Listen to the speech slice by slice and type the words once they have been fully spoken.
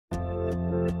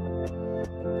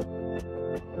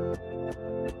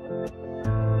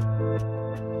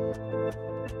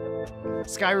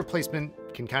sky replacement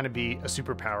can kind of be a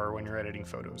superpower when you're editing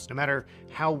photos. No matter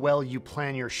how well you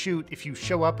plan your shoot, if you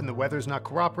show up and the weather's not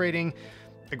cooperating,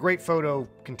 a great photo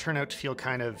can turn out to feel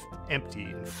kind of empty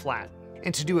and flat.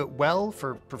 And to do it well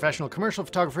for professional commercial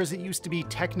photographers, it used to be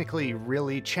technically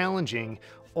really challenging,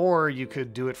 or you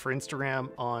could do it for Instagram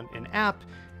on an app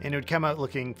and it would come out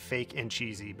looking fake and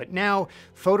cheesy. But now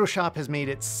Photoshop has made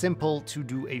it simple to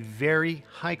do a very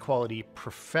high quality,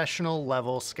 professional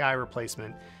level sky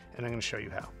replacement, and I'm gonna show you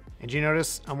how. And you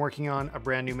notice I'm working on a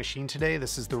brand new machine today.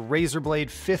 This is the Razer Blade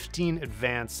 15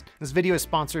 Advanced. This video is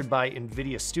sponsored by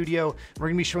NVIDIA Studio. We're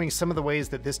gonna be showing some of the ways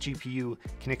that this GPU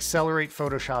can accelerate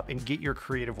Photoshop and get your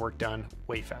creative work done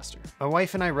way faster. My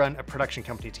wife and I run a production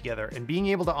company together, and being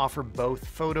able to offer both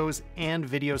photos and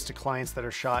videos to clients that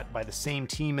are shot by the same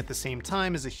team at the same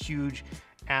time is a huge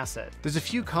asset. There's a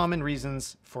few common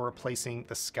reasons for replacing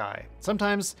the sky.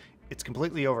 Sometimes it's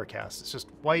completely overcast. It's just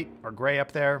white or gray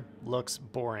up there, looks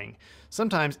boring.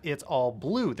 Sometimes it's all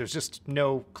blue. There's just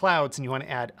no clouds and you want to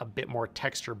add a bit more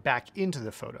texture back into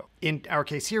the photo. In our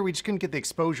case here, we just couldn't get the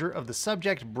exposure of the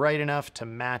subject bright enough to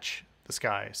match the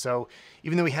sky. So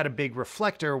even though we had a big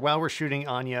reflector while we're shooting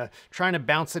Anya, trying to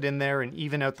bounce it in there and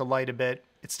even out the light a bit,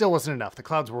 it still wasn't enough. The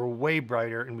clouds were way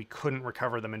brighter and we couldn't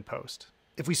recover them in post.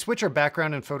 If we switch our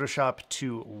background in Photoshop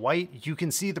to white, you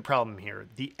can see the problem here.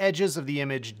 The edges of the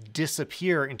image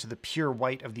disappear into the pure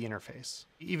white of the interface.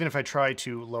 Even if I try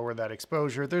to lower that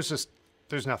exposure, there's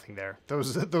nothing there.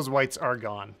 Those whites are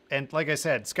gone. And like I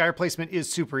said, sky replacement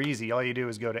is super easy. All you do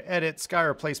is go to Edit, Sky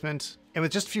Replacement, and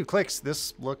with just a few clicks,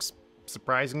 this looks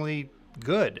surprisingly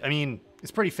good. I mean,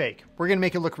 it's pretty fake. We're gonna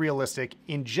make it look realistic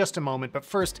in just a moment, but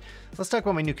first, let's talk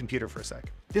about my new computer for a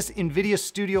sec. This NVIDIA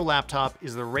Studio laptop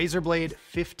is the Razer Blade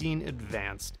 15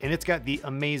 Advanced, and it's got the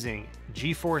amazing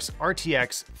GeForce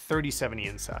RTX 3070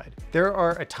 inside. There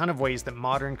are a ton of ways that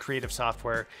modern creative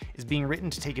software is being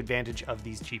written to take advantage of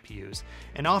these GPUs,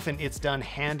 and often it's done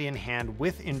hand in hand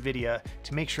with NVIDIA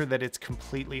to make sure that it's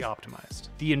completely optimized.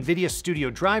 The NVIDIA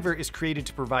Studio driver is created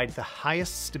to provide the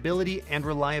highest stability and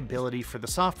reliability for the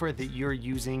software that you're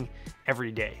using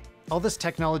every day. All this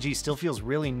technology still feels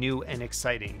really new and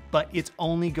exciting, but it's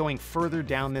only going further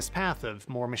down this path of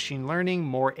more machine learning,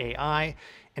 more AI,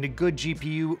 and a good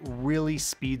GPU really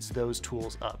speeds those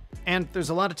tools up. And there's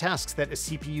a lot of tasks that a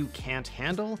CPU can't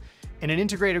handle, and an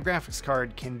integrated graphics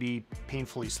card can be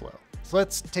painfully slow. So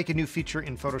let's take a new feature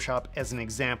in Photoshop as an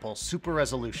example, super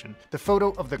resolution. The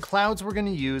photo of the clouds we're gonna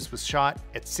use was shot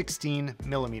at 16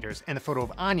 millimeters, and the photo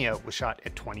of Anya was shot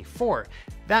at 24.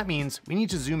 That means we need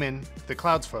to zoom in the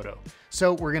clouds photo.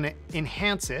 So we're gonna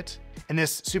enhance it, and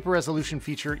this super resolution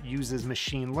feature uses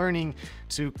machine learning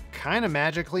to kind of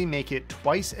magically make it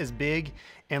twice as big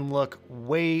and look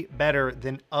way better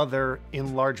than other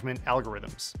enlargement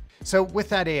algorithms. So with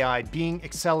that AI being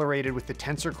accelerated with the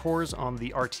tensor cores on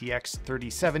the RTX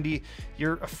 3070,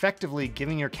 you're effectively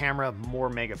giving your camera more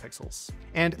megapixels.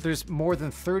 And there's more than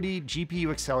 30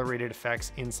 GPU accelerated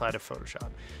effects inside of Photoshop.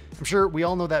 I'm sure we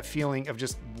all know that feeling of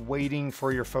just waiting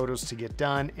for your photos to get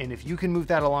done, and if you can move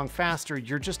that along faster,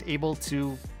 you're just able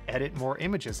to edit more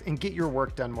images and get your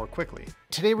work done more quickly.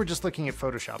 Today we're just looking at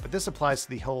Photoshop, but this applies to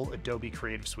the whole Adobe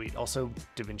Creative Suite, also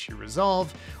DaVinci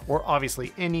Resolve, or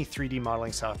obviously any 3D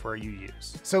modeling software you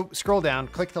use. So scroll down,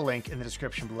 click the link in the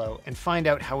description below, and find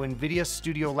out how NVIDIA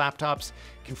Studio laptops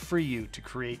can free you to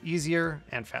create easier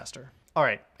and faster. All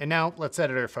right, and now let's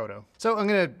edit our photo. So I'm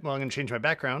gonna change my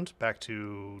background back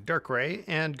to dark gray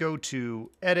and go to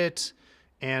Edit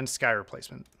and Sky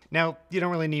Replacement. Now, you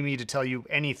don't really need me to tell you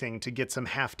anything to get some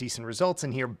half-decent results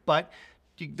in here, but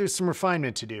there's some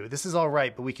refinement to do. This is all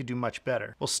right, but we could do much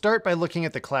better. We'll start by looking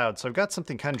at the clouds. So I've got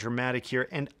something kind of dramatic here,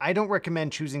 and I don't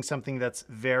recommend choosing something that's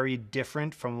very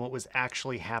different from what was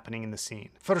actually happening in the scene.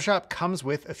 Photoshop comes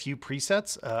with a few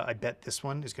presets. I bet this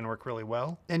one is gonna work really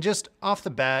well. And just off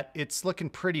the bat, it's looking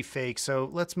pretty fake, so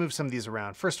let's move some of these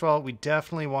around. First of all, we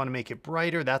definitely wanna make it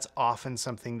brighter. That's often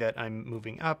something that I'm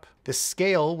moving up. The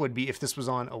scale would be if this was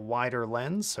on a wider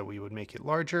lens, so we would make it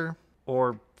larger,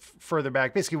 or further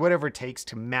back, basically whatever it takes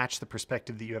to match the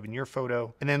perspective that you have in your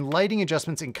photo. And then lighting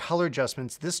adjustments and color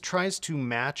adjustments, this tries to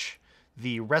match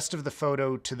the rest of the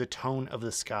photo to the tone of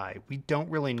the sky. We don't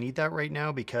really need that right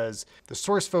now because the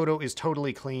source photo is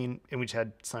totally clean and we just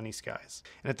had sunny skies.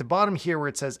 And at the bottom here where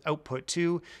it says output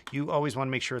 2, you always want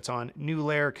to make sure it's on new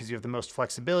layer because you have the most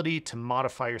flexibility to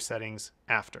modify your settings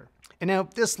after. And now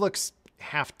this looks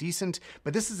half decent,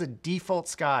 but this is a default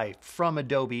sky from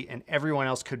Adobe and everyone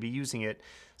else could be using it.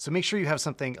 So make sure you have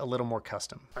something a little more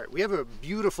custom. All right, we have a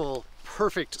beautiful,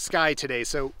 perfect sky today.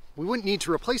 So We wouldn't need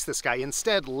to replace this guy.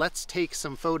 Instead, let's take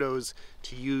some photos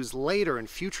to use later in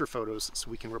future photos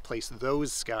so we can replace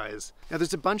those skies. Now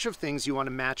there's a bunch of things you want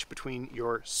to match between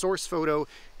your source photo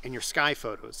and your sky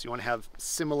photos. You want to have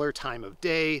similar time of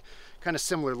day, kind of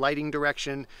similar lighting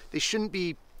direction. They shouldn't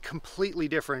be completely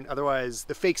different, otherwise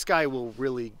the fake sky will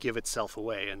really give itself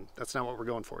away, and that's not what we're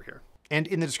going for here. And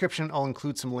in the description, I'll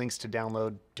include some links to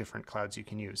download different clouds you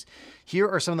can use. Here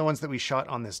are some of the ones that we shot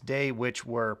on this day, which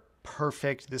were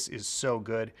perfect. This is so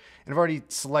good. And I've already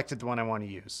selected the one I want to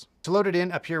use. To load it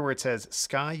in, up here where it says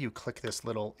sky, you click this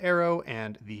little arrow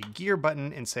and the gear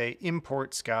button and say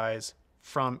import skies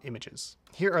from images.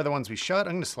 Here are the ones we shot.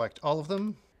 I'm going to select all of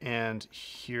them. And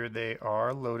here they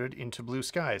are loaded into blue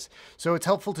skies. So it's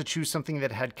helpful to choose something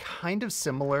that had kind of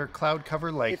similar cloud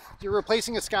cover. Like if you're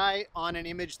replacing a sky on an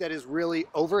image that is really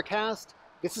overcast,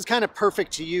 this is kind of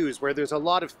perfect to use, where there's a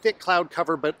lot of thick cloud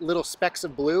cover but little specks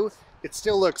of blue. It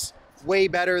still looks way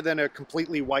better than a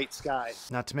completely white sky.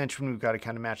 Not to mention we've got to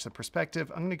kind of match the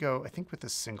perspective. I'm going to go, I think, with a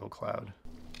single cloud.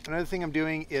 Another thing I'm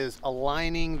doing is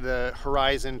aligning the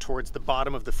horizon towards the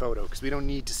bottom of the photo because we don't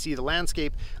need to see the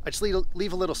landscape. I just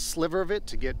leave a little sliver of it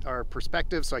to get our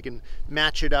perspective so I can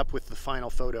match it up with the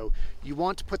final photo. You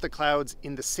want to put the clouds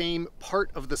in the same part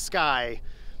of the sky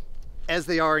as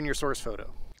they are in your source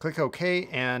photo. Click OK,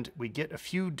 and we get a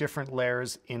few different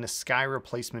layers in a sky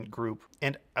replacement group.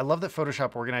 And I love that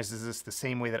Photoshop organizes this the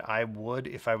same way that I would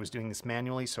if I was doing this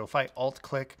manually. So if I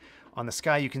Alt-click on the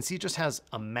sky, you can see it just has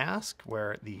a mask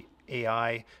where the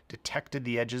AI detected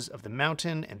the edges of the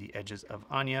mountain and the edges of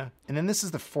Anya. And then this is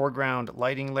the foreground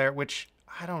lighting layer, which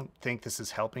I don't think this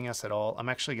is helping us at all. I'm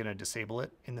actually going to disable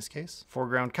it in this case.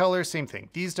 Foreground color, same thing.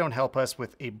 These don't help us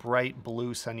with a bright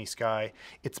blue sunny sky.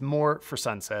 It's more for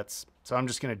sunsets. So I'm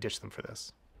just going to ditch them for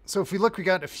this. So if we look, we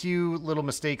got a few little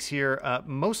mistakes here.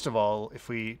 Most of all, if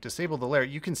we disable the layer,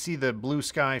 you can see the blue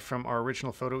sky from our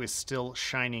original photo is still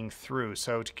shining through.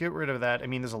 So to get rid of that, I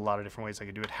mean, there's a lot of different ways I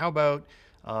could do it. How about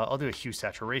I'll do a hue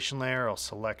saturation layer. I'll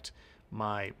select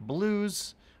my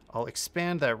blues. I'll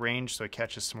expand that range so it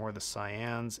catches some more of the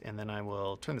cyans, and then I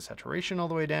will turn the saturation all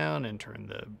the way down and turn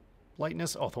the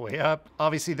lightness all the way up.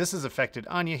 Obviously, this has affected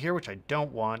Anya here, which I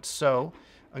don't want, so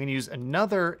I'm going to use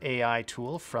another AI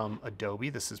tool from Adobe.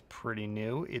 This is pretty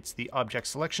new. It's the Object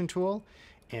Selection tool,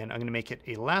 and I'm going to make it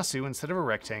a lasso instead of a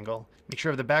rectangle. Make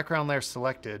sure I have the background layer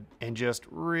selected, and just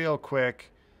real quick,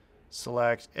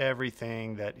 select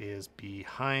everything that is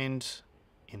behind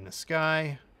in the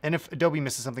sky. And if Adobe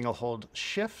misses something, I'll hold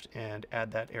Shift and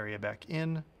add that area back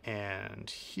in and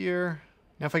here.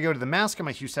 Now if I go to the mask on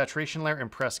my hue saturation layer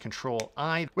and press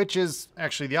Control-I, which is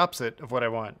actually the opposite of what I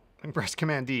want, and press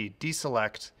Command-D,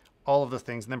 deselect all of the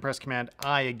things, and then press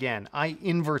Command-I again. I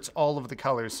inverts all of the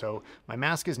colors, so my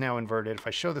mask is now inverted. If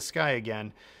I show the sky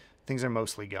again, things are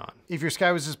mostly gone. If your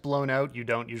sky was just blown out, you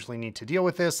don't usually need to deal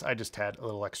with this. I just had a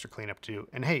little extra cleanup to do.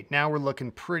 And hey, now we're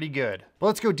looking pretty good. But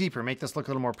let's go deeper, make this look a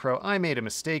little more pro. I made a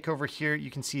mistake over here. You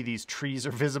can see these trees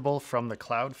are visible from the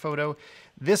cloud photo.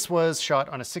 This was shot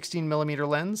on a 16mm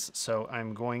lens, so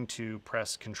I'm going to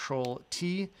press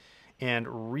Control-T and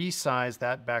resize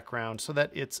that background so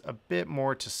that it's a bit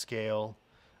more to scale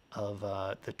of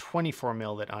the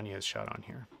 24mm that Anya is shot on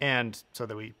here. And so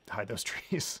that we hide those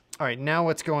trees. All right, now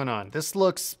what's going on? This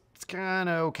looks kind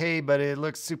of okay, but it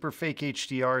looks super fake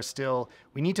HDR still.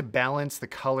 We need to balance the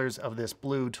colors of this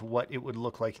blue to what it would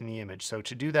look like in the image. So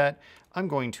to do that, I'm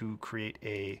going to create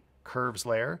a curves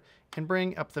layer and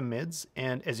bring up the mids.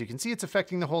 And as you can see, it's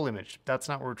affecting the whole image. That's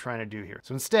not what we're trying to do here.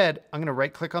 So instead, I'm gonna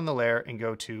right click on the layer and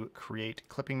go to Create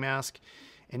Clipping Mask.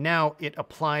 And now it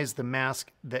applies the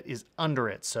mask that is under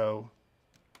it. So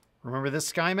remember this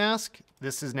sky mask?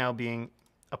 This is now being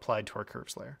applied to our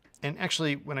curves layer. And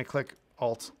actually, when I click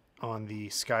Alt on the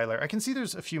sky layer, I can see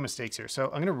there's a few mistakes here. So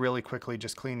I'm gonna really quickly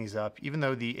just clean these up. Even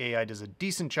though the AI does a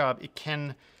decent job, it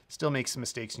can still make some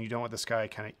mistakes, and you don't want the sky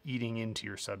kind of eating into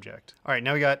your subject. All right,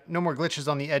 now we got no more glitches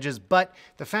on the edges, but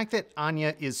the fact that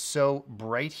Anya is so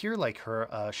bright here, like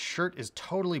her shirt is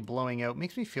totally blowing out,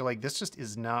 makes me feel like this just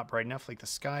is not bright enough. Like the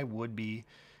sky would be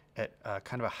at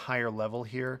kind of a higher level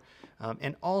here.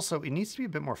 And also it needs to be a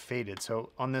bit more faded.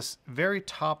 So on this very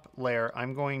top layer,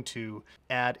 I'm going to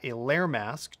add a layer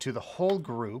mask to the whole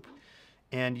group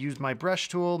and use my brush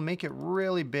tool, make it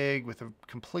really big with a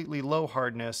completely low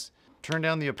hardness, turn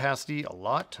down the opacity a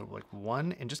lot to like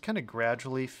 1, and just kind of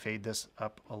gradually fade this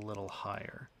up a little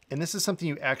higher. And this is something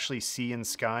you actually see in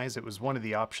skies. It was one of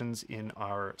the options in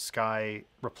our sky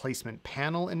replacement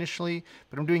panel initially,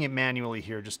 but I'm doing it manually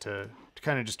here just to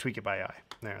kind of just tweak it by eye.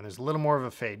 There's a little more of a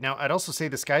fade. Now, I'd also say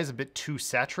the sky is a bit too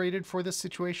saturated for this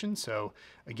situation. So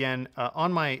again,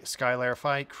 on my sky layer, if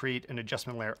I create an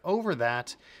adjustment layer over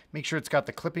that, make sure it's got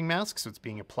the clipping mask, so it's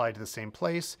being applied to the same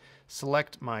place.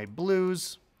 Select my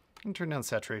blues and turn down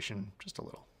saturation just a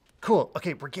little. Cool.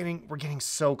 Okay, we're getting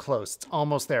so close. It's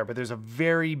almost there, but there's a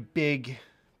very big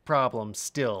problem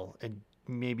still, and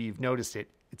maybe you've noticed it.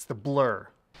 It's the blur.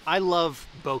 I love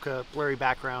bokeh, blurry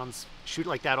backgrounds, shoot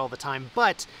like that all the time,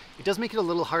 but it does make it a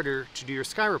little harder to do your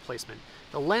sky replacement.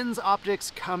 The lens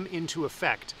optics come into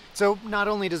effect. So not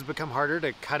only does it become harder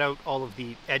to cut out all of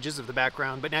the edges of the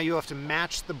background, but now you have to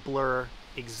match the blur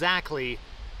exactly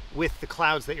with the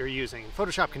clouds that you're using.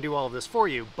 Photoshop can do all of this for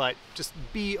you, but just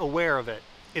be aware of it.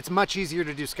 It's much easier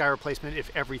to do sky replacement if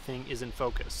everything is in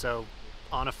focus. So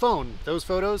on a phone, those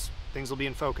photos, things will be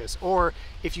in focus. Or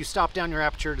if you stop down your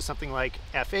aperture to something like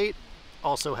f8,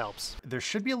 also helps. There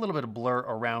should be a little bit of blur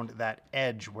around that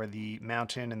edge where the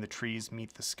mountain and the trees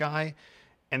meet the sky,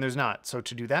 and there's not. So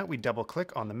to do that, we double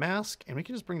click on the mask and we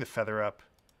can just bring the feather up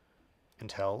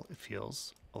until it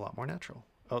feels a lot more natural.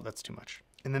 Oh, that's too much.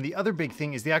 And then the other big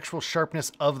thing is the actual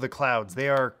sharpness of the clouds. They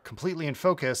are completely in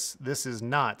focus. This is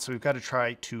not, so we've got to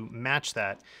try to match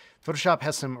that. Photoshop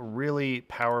has some really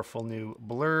powerful new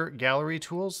blur gallery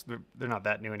tools. They're not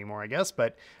that new anymore, I guess,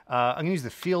 but I'm gonna use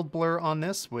the field blur on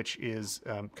this, which is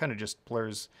kind of just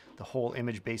blurs the whole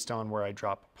image based on where I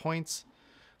drop points.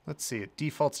 Let's see, it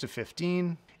defaults to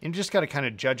 15. And you just gotta kind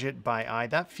of judge it by eye.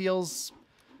 That feels,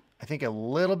 I think, a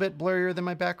little bit blurrier than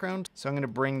my background. So I'm gonna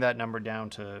bring that number down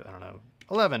to, I don't know,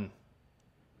 11.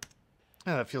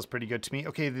 Oh, that feels pretty good to me.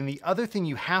 Okay, then the other thing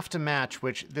you have to match,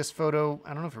 which this photo,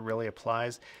 I don't know if it really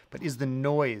applies, but is the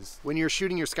noise. When you're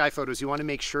shooting your sky photos, you want to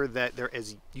make sure that they're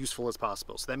as useful as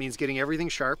possible. So that means getting everything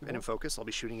sharp and in focus. I'll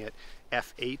be shooting at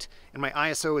f8, and my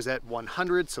ISO is at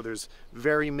 100, so there's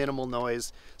very minimal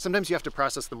noise. Sometimes you have to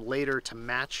process them later to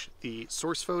match the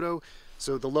source photo,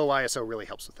 so the low ISO really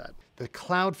helps with that. The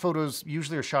cloud photos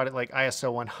usually are shot at like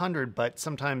ISO 100, but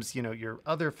sometimes, you know, your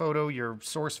other photo, your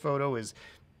source photo is,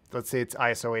 let's say it's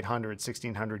ISO 800,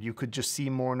 1600, you could just see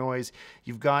more noise.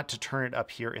 You've got to turn it up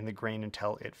here in the grain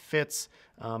until it fits.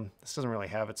 This doesn't really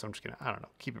have it, so I'm just gonna, I don't know,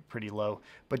 keep it pretty low.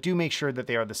 But do make sure that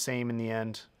they are the same in the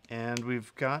end. And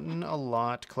we've gotten a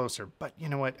lot closer. But you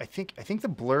know what, I think the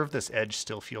blur of this edge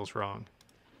still feels wrong.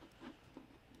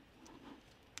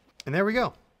 And there we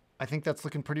go. I think that's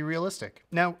looking pretty realistic.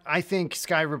 Now, I think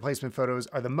sky replacement photos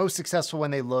are the most successful when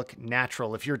they look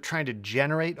natural. If you're trying to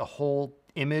generate a whole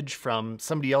image from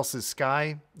somebody else's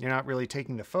sky, you're not really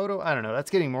taking the photo. I don't know,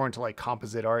 that's getting more into like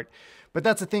composite art, but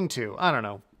that's a thing too. I don't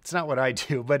know. It's not what I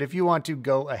do, but if you want to,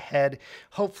 go ahead.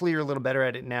 Hopefully you're a little better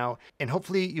at it now, and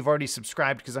hopefully you've already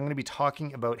subscribed, because I'm going to be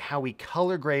talking about how we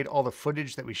color grade all the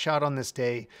footage that we shot on this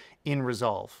day in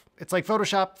Resolve. It's like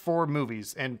Photoshop for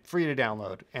movies and free to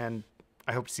download, and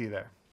I hope to see you there.